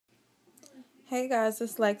Hey guys,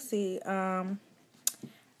 it's Lexi.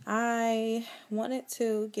 I wanted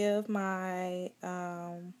to give my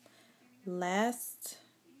last,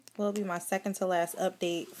 well, it'll be my second to last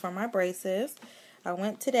update for my braces. I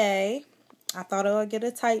went today. I thought I would get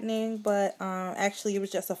a tightening, but actually it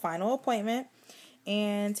was just a final appointment,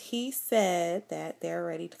 and he said that they're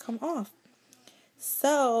ready to come off.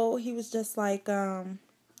 So he was just like, whenever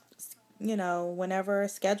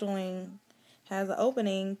scheduling has an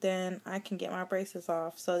opening, then I can get my braces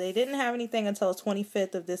off. So they didn't have anything until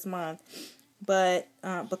 25th of this month, but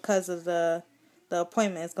because of the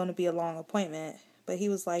appointment, it's going to be a long appointment. But he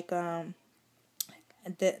was like, the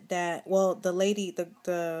lady,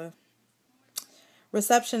 the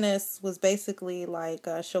receptionist was basically like,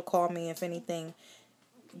 she'll call me if anything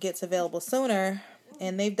gets available sooner,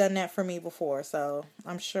 and they've done that for me before, so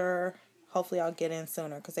I'm sure hopefully I'll get in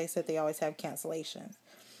sooner because they said they always have cancellations.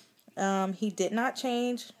 He did not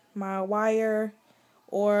change my wire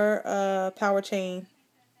or power chain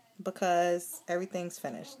because everything's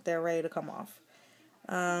finished. They're ready to come off.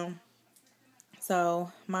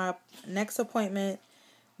 So my next appointment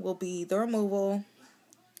will be the removal.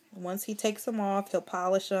 Once he takes them off, he'll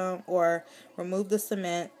polish them or remove the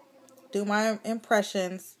cement, do my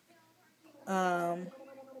impressions, and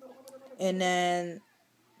then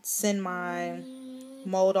send my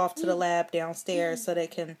mold off to the lab downstairs so they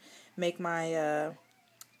can make my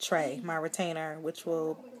tray, my retainer, which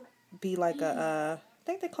will be like I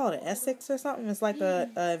think they call it an Essex or something. It's like a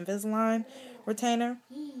Invisalign retainer.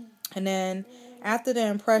 And then after the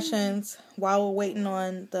impressions, while we're waiting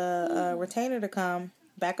on the retainer to come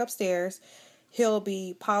back upstairs, he'll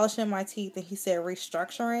be polishing my teeth, and he said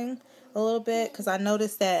restructuring a little bit because I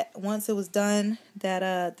noticed that once it was done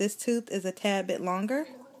that this tooth is a tad bit longer.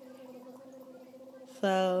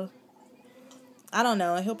 So I don't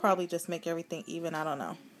know. And he'll probably just make everything even. I don't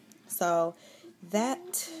know. So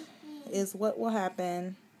that is what will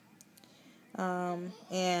happen.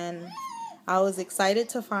 And I was excited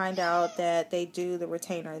to find out that they do the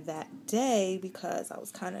retainer that day because I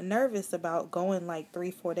was kind of nervous about going like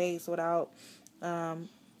 3-4 days without having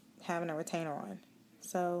a retainer on.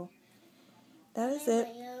 So that is it.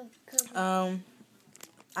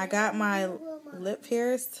 I got my lip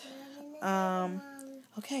pierced.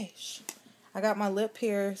 Okay, I got my lip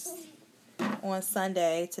pierced on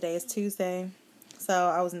Sunday. Today is Tuesday. So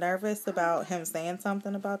I was nervous about him saying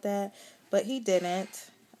something about that, but he didn't.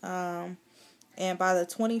 And by the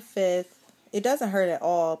 25th, it doesn't hurt at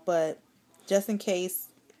all, but just in case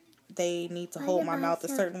they need to hold my mouth a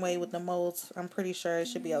certain way with the molds, I'm pretty sure it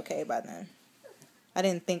should be okay by then. I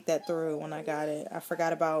didn't think that through when I got it. I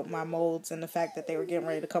forgot about my molds and the fact that they were getting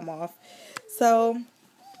ready to come off. So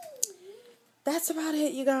that's about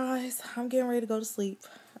it, you guys. I'm getting ready to go to sleep.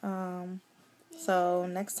 So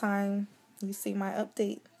next time you see my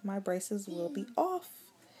update, my braces will be off.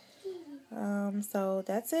 So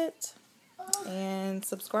that's it. And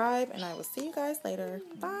subscribe, and I will see you guys later.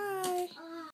 Bye.